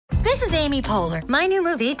This is Amy Poehler. My new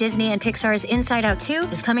movie, Disney and Pixar's Inside Out 2,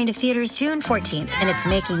 is coming to theaters June 14th, and it's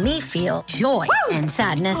making me feel joy and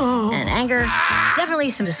sadness and anger, definitely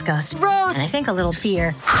some disgust, and I think a little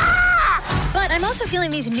fear. But I'm also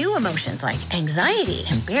feeling these new emotions like anxiety,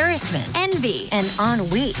 embarrassment, envy, and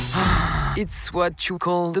ennui. It's what you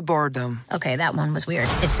call the boredom. Okay, that one was weird.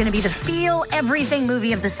 It's going to be the feel everything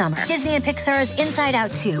movie of the summer. Disney and Pixar's Inside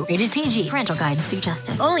Out 2, rated PG. Parental guidance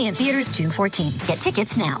suggested. Only in theaters June 14th. Get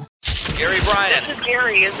tickets now. Gary Bryan. This is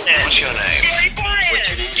Gary, isn't it? What's your name? Gary Bryan. What's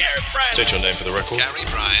your name? Gary Bryan. State your name for the record. Gary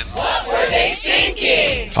Bryan. What were they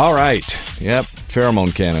thinking? All right. Yep.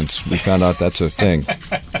 Pheromone cannons. We found out that's a thing.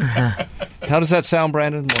 How does that sound,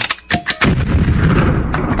 Brandon?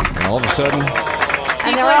 And all of a sudden...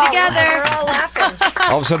 And they're all together. They're all laughing.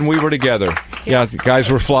 All of a sudden, we were together. Yeah, the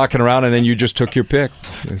guys were flocking around, and then you just took your pick.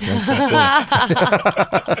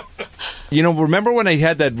 You know, remember when they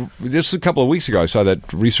had that, this was a couple of weeks ago, I saw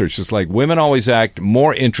that research. It's like women always act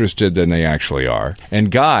more interested than they actually are, and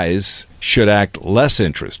guys should act less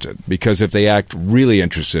interested, because if they act really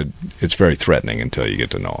interested, it's very threatening until you get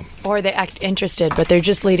to know them. Or they act interested, but they're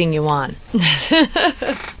just leading you on.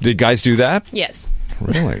 Did guys do that? Yes.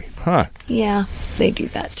 Really? Huh. Yeah, they do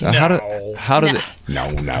that too. How do they?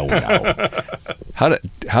 No.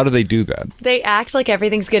 How do they do that? They act like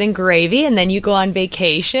everything's getting gravy, and then you go on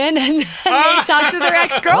vacation, and then they talk to their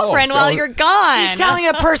ex-girlfriend while you're gone. She's telling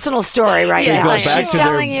a personal story right Yes, now. I am. She's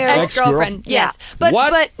telling you. Ex-girlfriend, yes. But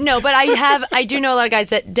I do know a lot of guys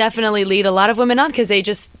that definitely lead a lot of women on, because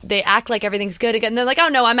they act like everything's good again. And they're like, oh,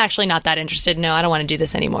 no, I'm actually not that interested. No, I don't want to do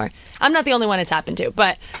this anymore. I'm not the only one it's happened to,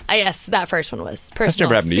 but yes, that first one was personal. That's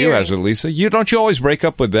never happened to you, has it, Lisa? Don't you always break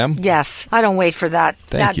up with them? Yes. I don't wait for that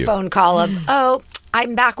you. phone call of, oh,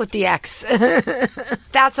 I'm back with the ex.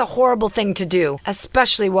 That's a horrible thing to do,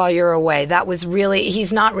 especially while you're away.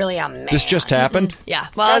 He's not really a man. This just happened? Yeah.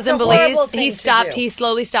 While I was in Belize, he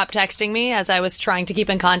slowly stopped texting me as I was trying to keep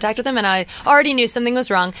in contact with him, and I already knew something was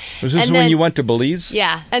wrong. Was this when you went to Belize?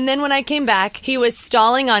 Yeah. And then when I came back, he was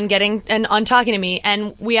stalling on on talking to me,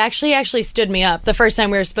 and we actually stood me up the first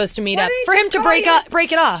time we were supposed to meet up for him to break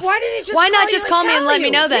it off. Why did he just Why call not you just and call me tell and let me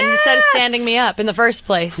you? know then instead of standing me up in the first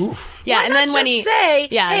place? Oof. Yeah. Why and not then when just he say,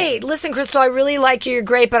 hey, listen, Crystal, I really like you. You're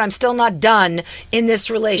great, but I'm still not done in this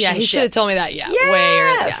relationship. Yeah, he should have told me that. Yeah, way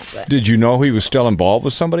Yes. earlier. Yeah, Did you know he was still involved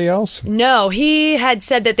with somebody else? No, he had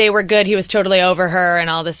said that they were good. He was totally over her and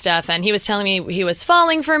all this stuff, and he was telling me he was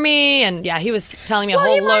falling for me, and yeah, he was telling me a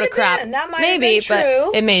whole load of crap. That might Maybe, have been true.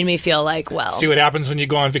 but it made me feel like, well, See what happens when you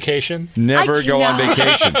go on vacation? Never go on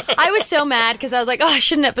vacation. I was so mad because I was like, oh, I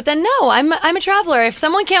shouldn't have. But then no, I'm a traveler. If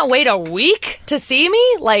someone can't wait a week to see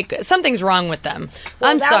me, like something's wrong with them.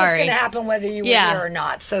 I'm that sorry. was going to happen whether you were Yeah. here or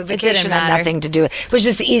not. So didn't vacation had matter. nothing to do with it. It was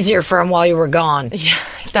just easier for him while you were gone. Yeah,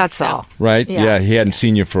 That's all. Right? Yeah. Yeah, he hadn't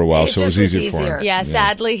seen you for a while, so it was just was easier for him. easier. Yeah,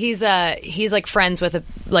 sadly, he's like friends with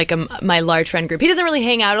my large friend group. He doesn't really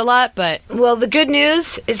hang out a lot, but Well, the good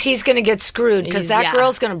news is he's going to get screwed because that Yeah.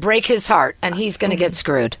 girl's going to break his heart and he's going to get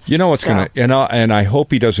screwed. You know what's going to... And I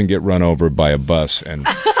hope he doesn't get run over by a bus. And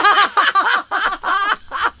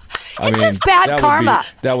It's just bad karma.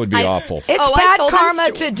 That would be awful. It's I bad told him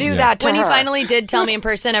karma to do that to when her. he finally did tell me in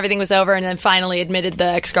person everything was over and then finally admitted the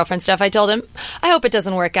ex-girlfriend stuff, I told him, I hope it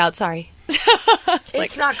doesn't work out. Sorry.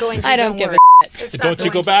 It's not going to. I don't give worry. a shit. It's not Don't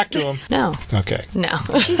you going go back to him? No. Okay. No.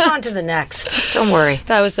 She's on to the next. Don't worry.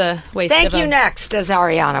 That was a waste Thank of you a... next, as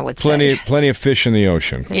Ariana would say. Plenty of fish in the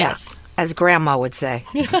ocean. Yes. As Grandma would say.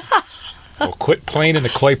 Well, quit playing in the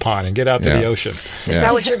koi pond and get out to Yeah. the ocean. Is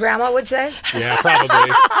that what your grandma would say? Yeah, probably.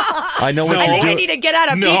 I know what I you think do. I need to get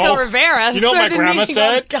out of No. Pico Rivera. You know what That's my I've been grandma meaning-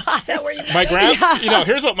 said? Oh, God. My grandma,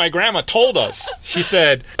 here's what my grandma told us. She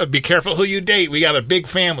said, be careful who you date. We got a big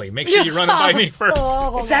family. Make sure you run it by me first.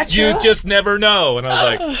 Is that true? You just never know. And I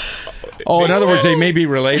was like, Oh, in other words, they may be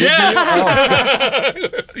related to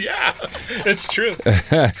you? yeah, it's true.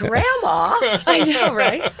 Grandma? I know,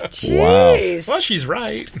 right? Jeez. Well, she's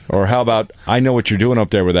right. Or how about, I know what you're doing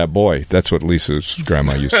up there with that boy. That's what Lisa's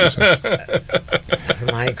grandma used to say.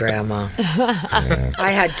 My grandma.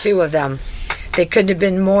 I had two of them. They couldn't have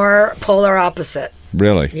been more polar opposite.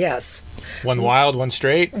 Really? Yes. One wild, one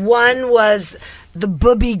straight. One was the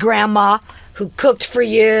booby grandma who cooked for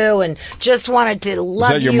you and just wanted to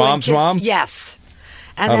love you. that your and mom's kiss- mom? Yes.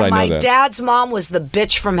 And How'd I then know my that? dad's mom was the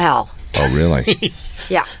bitch from hell. Oh, really?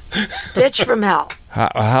 Yeah. Bitch from hell.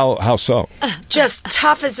 How so? Just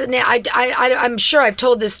tough as an. I'm sure I've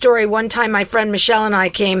told this story. One time, my friend Michelle and I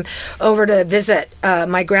came over to visit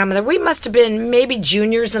my grandmother. We must have been maybe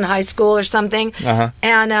juniors in high school or something.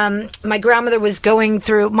 And my grandmother was going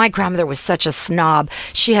through. My grandmother was such a snob.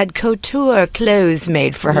 She had couture clothes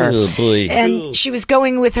made for her, and she was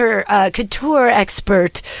going with her couture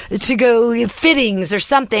expert to go fittings or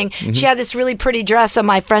something. She had this really pretty dress, and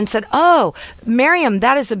my friend said, "Oh, Miriam,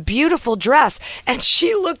 that is a beautiful dress." And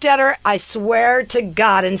she looked at her, I swear to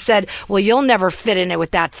God, and said, "Well, you'll never fit in it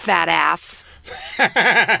with that fat ass."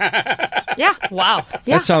 Yeah. Wow.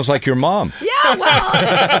 Yeah. That sounds like your mom. Yeah,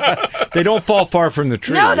 well. They don't fall far from the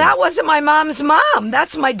tree. No, that wasn't my mom's mom.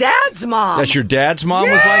 That's my dad's mom. That's your dad's mom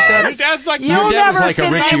was like that? Your dad's like You'll Your dad was never like a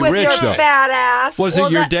fit Richie in with Rich, your though. fat ass. Was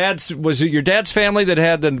it your dad's family that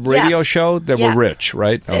had the radio Yes. show that Yeah. were rich,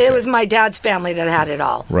 right? Okay. It was my dad's family that had it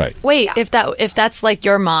all. Right. Wait, if that's like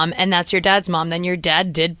your mom and that's your dad's mom, then your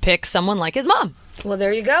dad did pick someone like his mom. Well,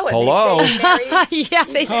 there you go. And Hello? They say marry Yeah,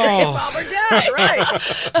 they say. mom or dad, right?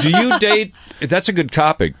 Do you date? That's a good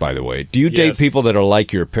topic, by the way. Do you date Yes. people that are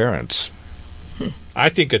like your parents? I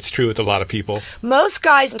think it's true with a lot of people. Most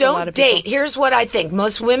guys a lot don't of people. date. Here's what I think.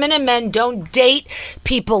 Most women and men don't date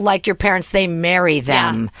people like your parents. They marry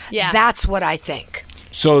them. Yeah. That's what I think.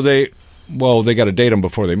 So they got to date them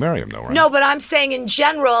before they marry them, though, right? No, but I'm saying in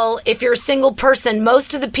general, if you're a single person,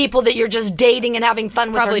 most of the people that you're just dating and having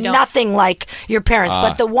fun with Probably are don't. nothing like your parents.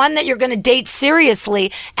 But the one that you're going to date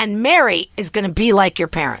seriously and marry is going to be like your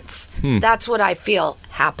parents. That's what I feel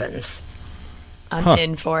happens. I'm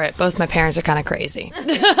in for it. Both my parents are kind of crazy.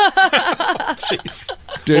 Jeez.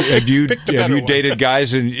 Have you Pick the better one. dated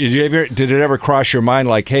guys, and did it ever cross your mind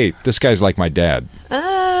like, hey, this guy's like my dad?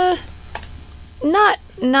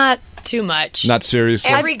 Not too much. Not seriously?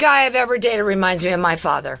 Every guy I've ever dated reminds me of my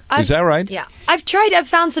father. Is that right? Yeah. I've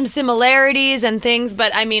found some similarities and things,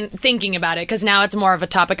 but I mean, thinking about it, because now it's more of a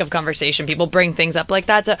topic of conversation. People bring things up like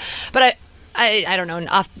that. So, but I don't know,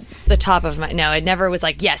 off the top of my... No, it never was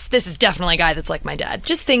like, yes, this is definitely a guy that's like my dad.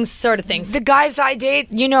 Just things. The guys I date,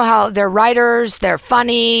 you know how they're writers, they're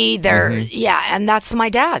funny, yeah, and that's my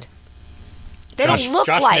dad. They don't look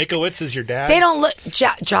Josh like... Makowitz is your dad? They don't look...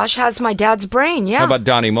 Josh has my dad's brain, yeah. How about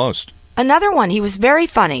Donnie Most? Another one. He was very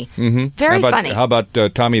funny. Mm-hmm. Very funny. How about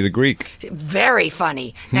Tommy the Greek? Very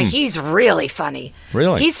funny. Now, he's really funny.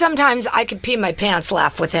 Really? He sometimes... I could pee my pants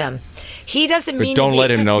laugh with him. He doesn't mean But don't to let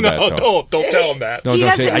be, him know that, No, though. don't tell him that. No, He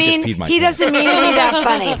don't say, doesn't I just mean peed my he pants. doesn't mean to be that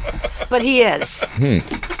funny, but he is.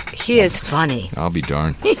 He is funny. I'll be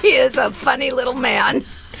darned. He is a funny little man.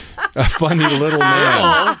 A funny little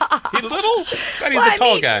man. He little? God, he's Well, a tall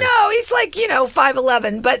I mean, guy. No, he's like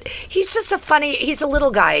 5'11", but he's just he's a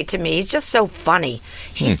little guy to me. He's just so funny.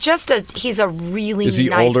 He's he's a really Is he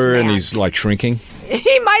nice older man. and he's like shrinking?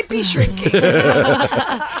 He might be shrinking.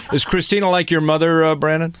 Is Christina like your mother,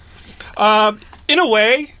 Brandon? In a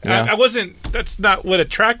way, Yeah. I wasn't. That's not what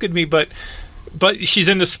attracted me, but she's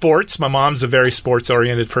into sports. My mom's a very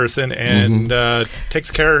sports-oriented person and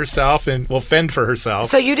takes care of herself and will fend for herself.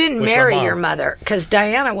 So you didn't which my marry mom- your mother because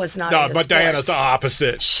Diana was not. No, into but sports. Diana's the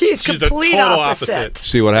opposite. She's the complete total opposite.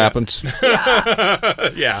 See what happens?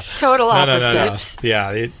 Yeah, Total No. opposite.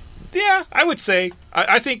 Yeah, yeah. I would say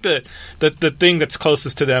I think the thing that's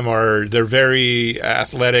closest to them are they're very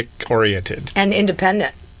athletic-oriented. And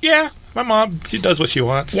independent. Yeah, my mom, she does what she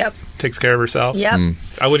wants. Yep. Takes care of herself. Yep.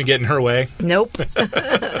 I wouldn't get in her way. Nope.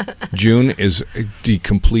 June is the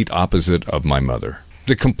complete opposite of my mother.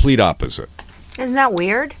 The complete opposite. Isn't that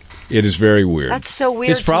weird? It is very weird. That's so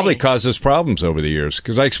weird It's to probably me. caused us problems over the years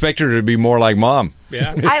because I expected her to be more like mom,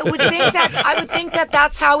 Yeah. I would think that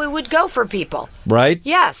that's how it would go for people. right?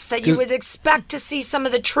 Yes, that you would expect to see some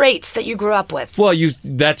of the traits that you grew up with. Well,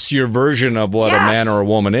 that's your version of what a Yes. man or a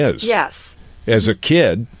woman is. Yes. As a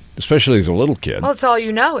kid, especially as a little kid. Well, it's all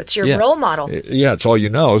you know. It's your Yeah. role model. Yeah, it's all you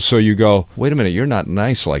know. So you go, wait a minute, you're not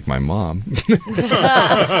nice like my mom.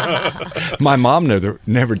 My mom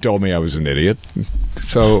never told me I was an idiot.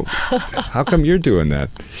 So how come you're doing that?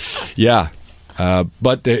 Yeah.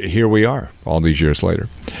 But here we are, all these years later.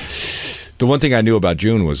 The one thing I knew about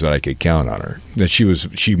June was that I could count on her. That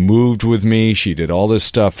she moved with me, she did all this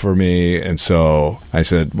stuff for me, and so I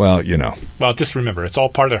said, well, Well, just remember, it's all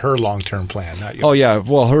part of her long-term plan, not yours. Oh yeah,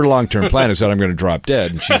 well, her long-term plan is that I'm going to drop dead,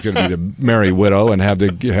 and she's going to be the merry widow and have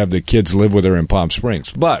the kids live with her in Palm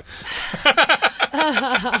Springs. But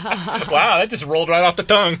Wow, that just rolled right off the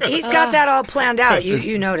tongue. He's got that all planned out.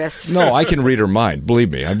 You notice. No, I can read her mind.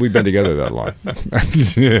 Believe me, we've been together that long.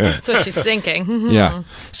 Yeah. That's what she's thinking. Yeah.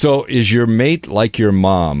 So, is your mate like your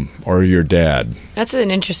mom or your dad? That's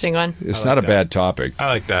an interesting one. It's not a bad topic. I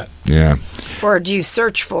like that. Yeah. Or do you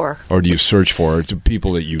search for? Or do you search for to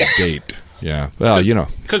people that you date? Yeah. Well, you know.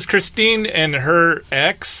 Because Christine and her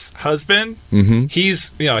ex-husband,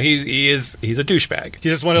 he's a douchebag.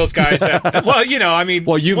 He's just one of those guys that, well, you know, I mean.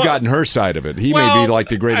 Well, you've gotten her side of it. He may be like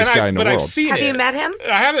the greatest guy in the but world. I've seen Have it. you met him?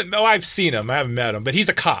 I haven't. No, I've seen him. I haven't met him, but he's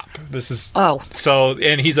a cop. This is so,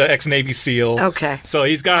 and he's an ex-Navy SEAL. Okay, so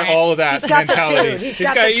he's got all of that he's got mentality. The tude. He's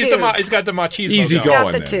got the he's got the machismo. Easy going.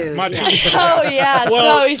 going. He's got the tude. Machismo. Oh, yeah,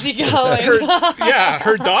 so easy going.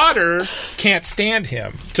 Her daughter can't stand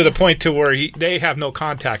him to the point to where they have no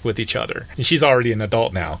contact with each other. And she's already an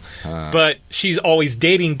adult now. But she's always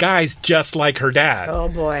dating guys just like her dad. Oh,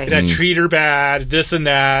 boy. That treat her bad, this and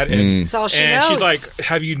that. And, that's all she and knows. she's like,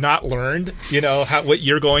 have you not learned, you know, what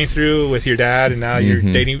you're going through with your dad, and now you're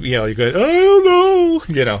dating, you know, you're going, I don't know.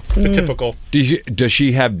 You know, the typical. Does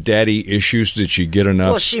she have daddy issues? Did she get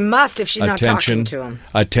enough Well, she must if she's not talking to him.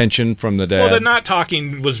 Attention from the dad? Well, the not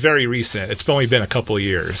talking was very recent. It's only been a couple of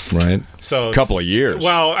years. Right. So couple of years.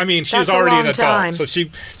 Well, I mean, she That's was already a an long adult. time. So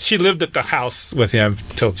she lived at the house with him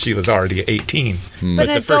till she was already 18. But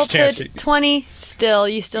in the first chance adulthood, 20,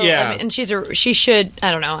 you still, Yeah. I mean, and she should,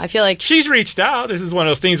 I don't know, I feel like. She's reached out. This is one of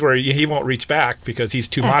those things where he won't reach back because he's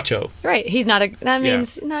too macho. Right, he's not that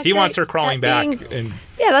means not he great wants her crawling at back. being- And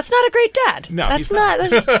yeah, that's not a great dad. No, that's he's not.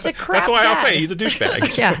 That's just a crap that's why I'll dad. say he's a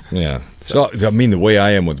douchebag. Yeah. Yeah. So, I mean, the way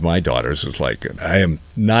I am with my daughters is like, I am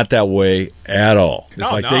not that way at all. It's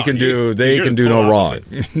No, like no, they can you're do the no total wrong,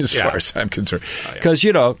 opposite. as Yeah. far as I'm concerned. Because,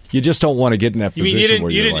 you know, you just don't want to get in that You mean position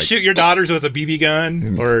where you you're didn't like, shoot your daughters with a BB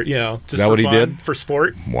gun, or you know, just Is that for what he fun, did? For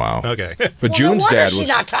sport? wow. Okay. But No June's wonder dad she's was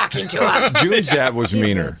not talking to him. June's dad was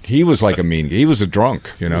meaner. He was like a mean. He was a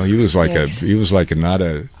drunk. You know, he was like not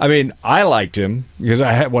a. I mean, I liked him because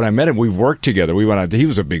when I met him, we worked together. We went out. He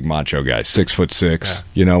was a big macho guy, 6'6". Yeah.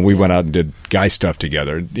 You know, we went out and did guy stuff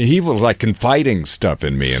together. He was like confiding stuff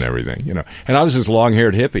in me and everything. You know, and I was this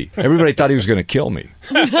long-haired hippie. Everybody thought he was going to kill me.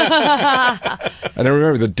 And I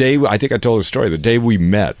remember the day. I think I told the story. The day we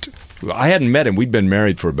met, I hadn't met him. We'd been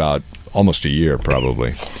married for about almost a year,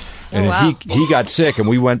 probably. And wow. he got sick, and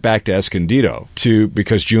we went back to Escondido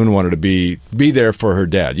because June wanted to be there for her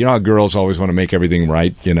dad. You know how girls always want to make everything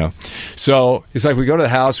right, you know? So it's like we go to the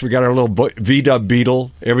house, we got our little VW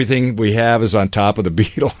Beetle. Everything we have is on top of the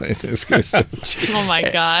Beetle. Oh, my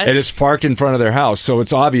God. And it's parked in front of their house, so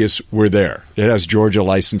it's obvious we're there. It has Georgia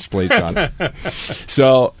license plates on it.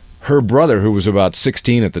 So her brother, who was about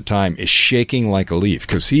 16 at the time, is shaking like a leaf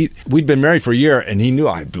because we'd been married for a year, and he knew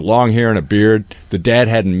I had long hair and a beard. The dad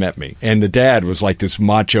hadn't met me, and the dad was like this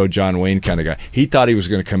macho John Wayne kind of guy. He thought he was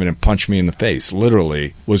going to come in and punch me in the face.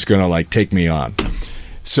 Literally was going to like take me on.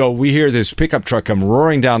 So we hear this pickup truck come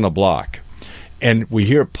roaring down the block. And we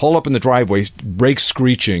hear it pull up in the driveway, brakes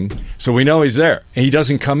screeching, so we know he's there. And he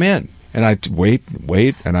doesn't come in. And I wait,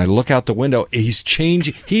 and I look out the window. He's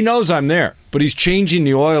changing. He knows I'm there, but he's changing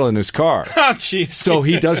the oil in his car. Oh, jeez. So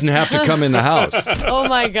he doesn't have to come in the house. Oh,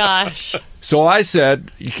 my gosh. So I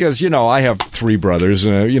said, because, you know, I have 3 brothers,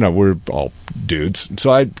 and, you know, we're all dudes.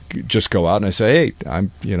 So I just go out and I say, hey,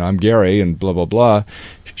 I'm Gary, and blah, blah, blah.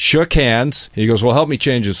 Shook hands. He goes, well, help me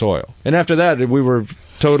change this oil. And after that, we were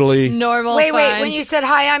totally... Normal, Wait, fine. when you said,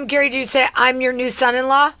 hi, I'm Gary, did you say, I'm your new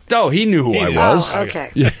son-in-law? No, he knew who I knew. was. Oh,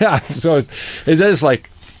 okay. Yeah, so it's like,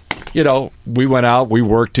 you know, we went out, we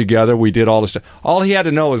worked together, we did all this stuff. All he had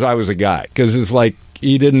to know was I was a guy, because it's like,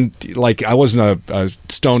 he didn't, like, I wasn't a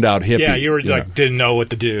stoned out hippie. Yeah, you were like, didn't know what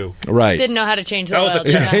to do. right. Didn't know how to change the That was oil. a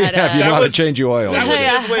Didn't know test. how to, Yeah, if you know That how to was- change your oil. That was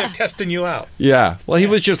Yeah. his way of testing you out. Yeah. Well, he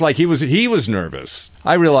was just like, he was nervous.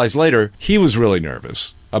 I realized later he was really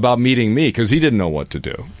nervous about meeting me because he didn't know what to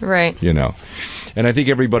do, Right. you know. And I think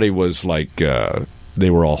everybody was like, they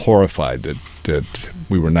were all horrified that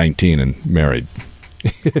we were 19 and married.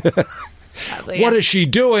 Probably, What yeah. is she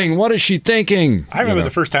doing? What is she thinking? I remember You know.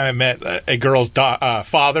 the first time I met a girl's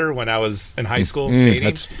father when I was in high school dating,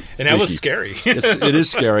 that's and that was freaky. scary. It is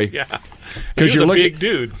scary. Yeah, Because he was a big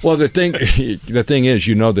dude. Well, the thing is,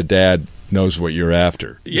 you know, the dad knows what you're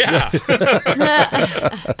after, Yeah,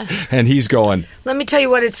 and he's going, Let me tell you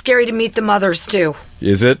what, it's scary to meet the mothers, too.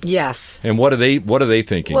 "Is it?" Yes. And what are they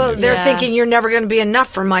thinking? Well, they're Yeah. thinking you're never going to be enough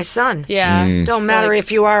for my son. Yeah. Don't matter Like-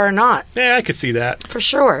 if you are or not. yeah, I could see that. For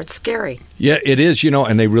sure, it's scary. Yeah, it is, you know,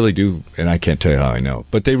 and they really do, and I can't tell you how I know,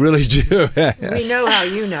 but they really do. We know how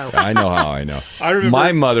you know. I know how I know. I remember-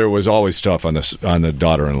 my mother was always tough on the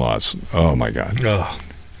daughter-in-laws. Oh my God. Oh,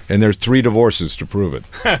 And there's 3 divorces to prove it.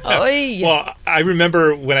 Well, I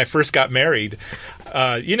remember when I first got married,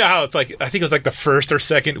 you know how it's like, I think it was like the first or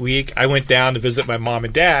second week, I went down to visit my mom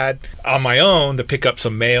and dad on my own to pick up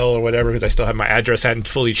some mail or whatever, because I still had my address, hadn't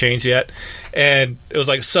fully changed yet. And it was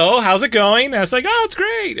like, so, how's it going? And I was like, oh, it's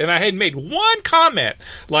great. And I had made one comment,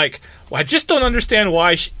 like, well, I just don't understand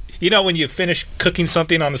why you know, when you finish cooking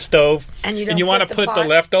something on the stove and you want to put the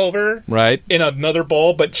leftover in another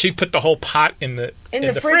bowl, but she put the whole pot in the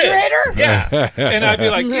refrigerator? Yeah. And I'd be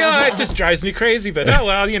like, yeah, it just drives me crazy, but oh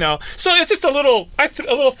well, you know. So it's just a little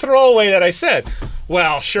throwaway that I said.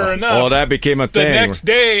 Well, sure enough. Well, that became a thing. The next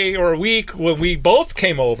day or week when we both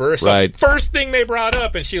came over, so first thing they brought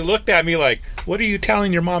up, and she looked at me like, what are you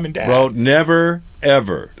telling your mom and dad? Bro, never,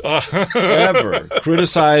 ever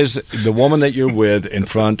criticize the woman that you're with in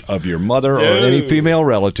front of your mother or any female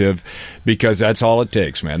relative, because that's all it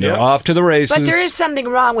takes, man. They're off to the races. But there is something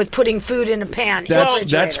wrong with putting food in a pan.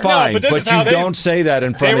 That's fine, but you don't say that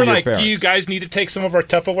in front of your parents. They were like, do you guys need to take some of our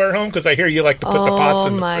Tupperware home? Because I hear you like to put the pots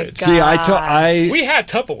in the fridge. See, we had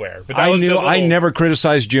Tupperware, but I never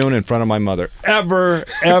criticized June in front of my mother. Ever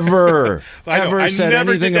said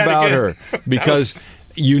anything about her. Because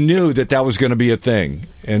you knew that was going to be a thing.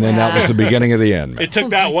 And then that was the beginning of the end, man. It took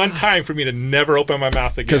that one time for me to never open my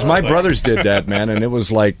mouth again. Because my brothers did that, man, and it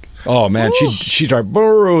was like, oh, man, she started,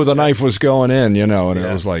 the knife was going in, you know, and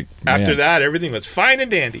it was like, man. After that, everything was fine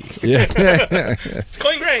and dandy. Yeah. It's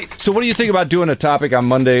going great. So what do you think about doing a topic on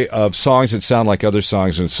Monday of songs that sound like other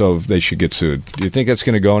songs, and so they should get sued? Do you think that's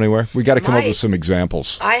going to go anywhere? We got to come up with some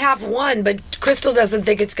examples. I have one, but Crystal doesn't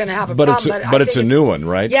think it's going to have a problem. But it's a new one,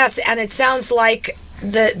 right? Yes, and it sounds like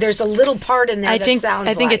there's a little part in there I think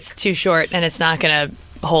it's too short and it's not going to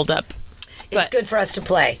hold up. It's good for us to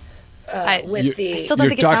play. I still don't think it sounds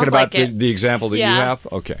like it. You're talking about the example that you have?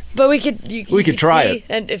 Okay. But we could try it.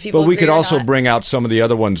 And if but we could also bring out some of the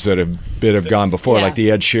other ones that have gone before, like the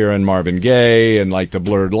Ed Sheeran Marvin Gaye and like the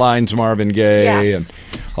Blurred Lines Marvin Gaye and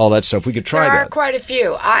all that stuff. We could try that. There are quite a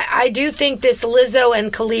few. I do think this Lizzo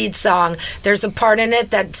and Khalid song, there's a part in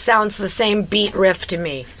it that sounds the same beat riff to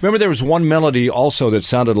me. Remember there was one melody also that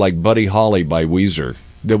sounded like Buddy Holly by Weezer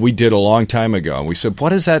that we did a long time ago. And we said,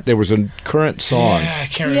 what is that? There was a current song. Yeah, I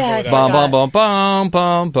can't remember that. Bum, bum, bum,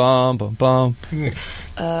 bum, bum, bum, bum.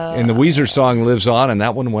 And the Weezer song lives on, and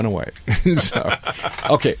that one went away. So,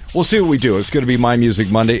 okay, we'll see what we do. It's going to be My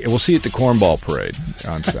Music Monday, and we'll see you at the Cornball Parade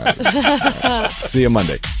on Saturday. See you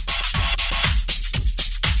Monday.